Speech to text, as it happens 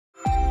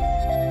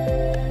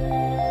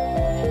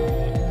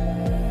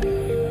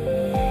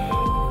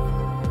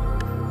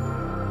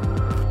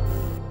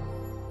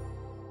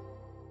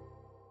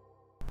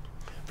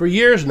For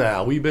years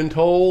now, we've been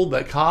told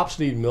that cops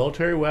need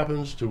military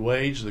weapons to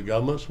wage the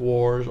government's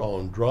wars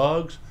on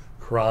drugs,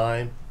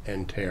 crime,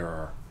 and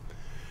terror.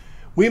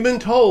 We've been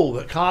told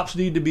that cops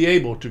need to be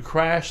able to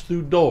crash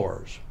through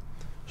doors,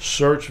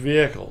 search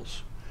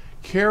vehicles,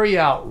 carry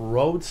out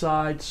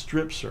roadside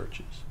strip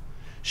searches,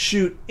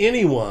 shoot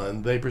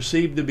anyone they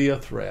perceive to be a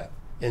threat,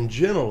 and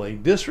generally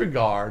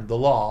disregard the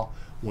law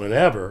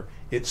whenever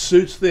it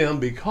suits them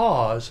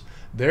because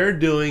they're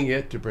doing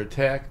it to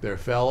protect their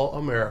fellow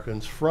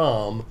Americans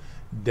from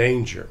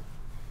danger.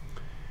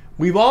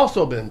 We've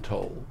also been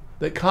told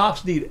that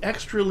cops need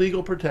extra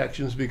legal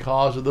protections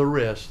because of the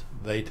risks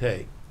they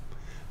take.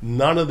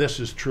 None of this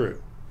is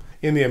true.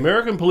 In the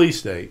American police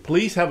state,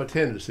 police have a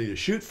tendency to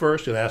shoot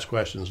first and ask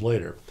questions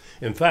later.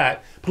 In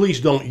fact, police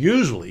don't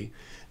usually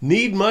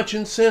need much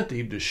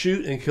incentive to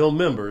shoot and kill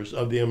members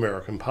of the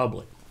American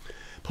public.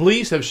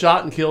 Police have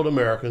shot and killed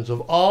Americans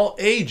of all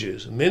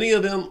ages, many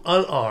of them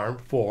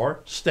unarmed,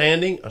 for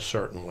standing a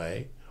certain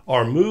way,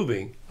 or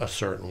moving a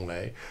certain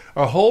way,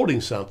 or holding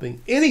something,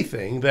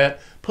 anything that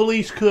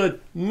police could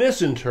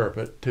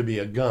misinterpret to be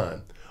a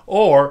gun,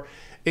 or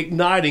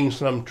igniting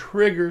some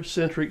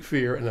trigger-centric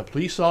fear in a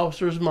police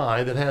officer's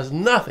mind that has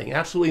nothing,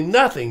 absolutely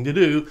nothing to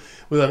do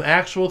with an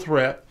actual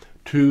threat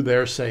to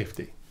their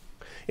safety.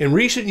 In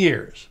recent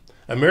years,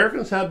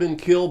 Americans have been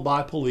killed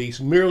by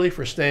police merely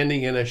for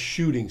standing in a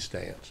shooting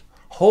stance,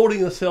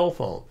 holding a cell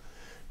phone,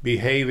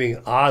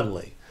 behaving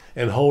oddly,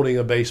 and holding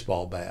a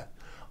baseball bat,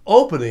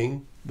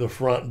 opening the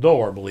front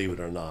door, believe it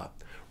or not,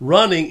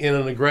 running in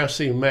an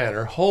aggressive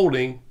manner,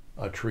 holding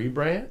a tree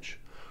branch,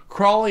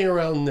 crawling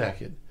around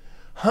naked,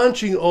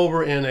 hunching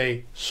over in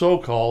a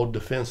so-called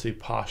defensive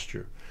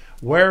posture,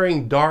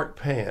 wearing dark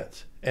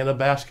pants and a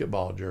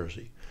basketball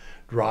jersey,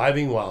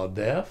 driving while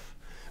deaf,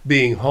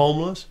 being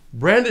homeless,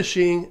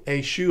 brandishing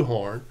a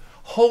shoehorn,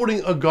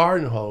 holding a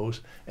garden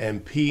hose,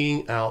 and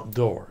peeing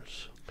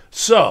outdoors.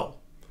 So,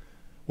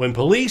 when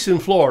police in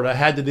Florida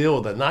had to deal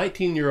with a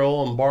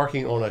 19-year-old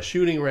embarking on a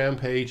shooting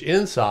rampage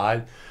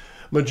inside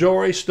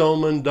Marjory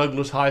Stoneman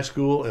Douglas High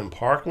School in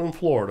Parkland,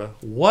 Florida,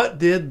 what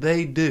did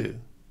they do?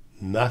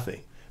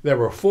 Nothing. There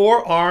were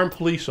 4 armed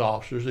police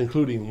officers,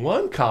 including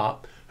 1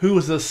 cop who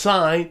was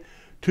assigned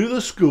to the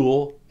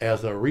school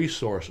as a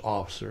resource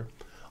officer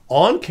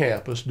on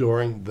campus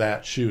during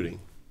that shooting.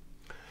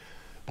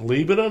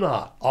 Believe it or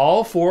not,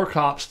 all 4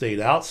 cops stayed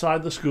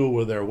outside the school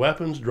with their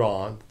weapons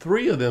drawn.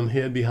 3 of them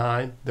hid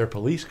behind their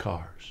police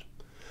cars.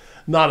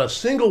 Not a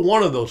single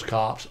one of those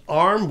cops,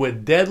 armed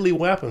with deadly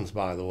weapons,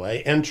 by the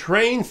way, and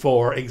trained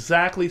for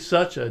exactly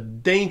such a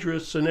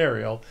dangerous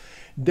scenario,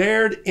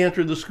 dared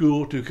enter the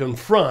school to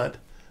confront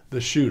the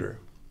shooter.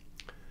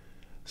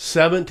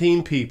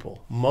 17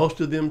 people,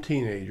 most of them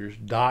teenagers,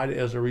 died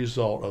as a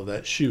result of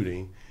that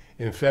shooting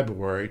in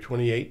February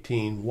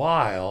 2018,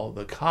 while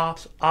the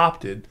cops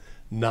opted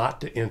not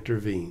to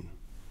intervene.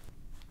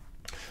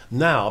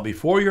 Now,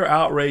 before your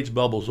outrage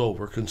bubbles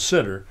over,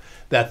 consider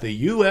that the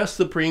U.S.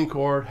 Supreme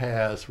Court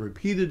has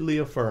repeatedly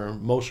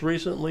affirmed, most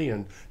recently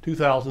in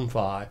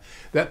 2005,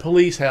 that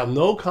police have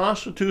no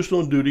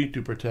constitutional duty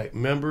to protect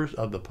members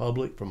of the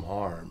public from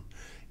harm.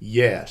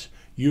 Yes,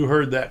 you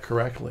heard that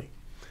correctly.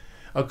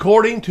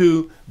 According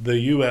to the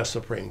U.S.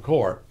 Supreme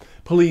Court,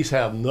 police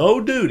have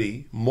no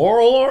duty,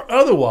 moral or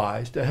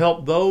otherwise, to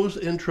help those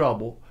in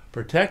trouble,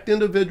 protect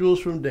individuals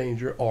from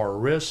danger, or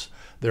risk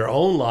their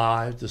own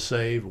lives to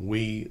save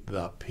we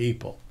the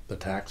people, the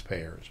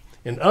taxpayers.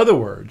 In other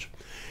words,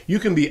 you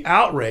can be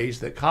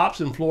outraged that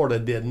cops in Florida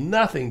did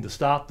nothing to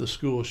stop the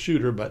school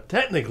shooter, but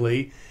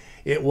technically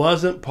it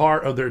wasn't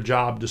part of their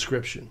job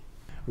description.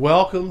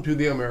 Welcome to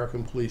the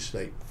American police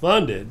state,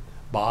 funded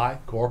by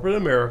corporate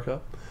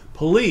America,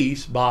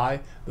 policed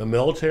by the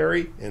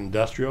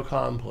military-industrial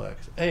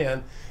complex,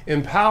 and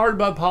empowered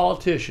by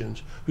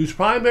politicians whose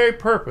primary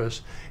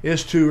purpose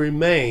is to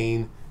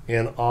remain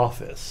in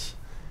office.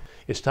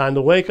 It's time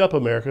to wake up,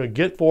 America,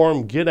 get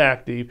formed, get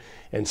active,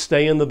 and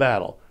stay in the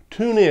battle.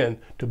 Tune in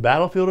to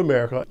Battlefield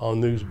America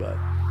on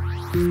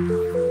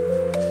Newsbud.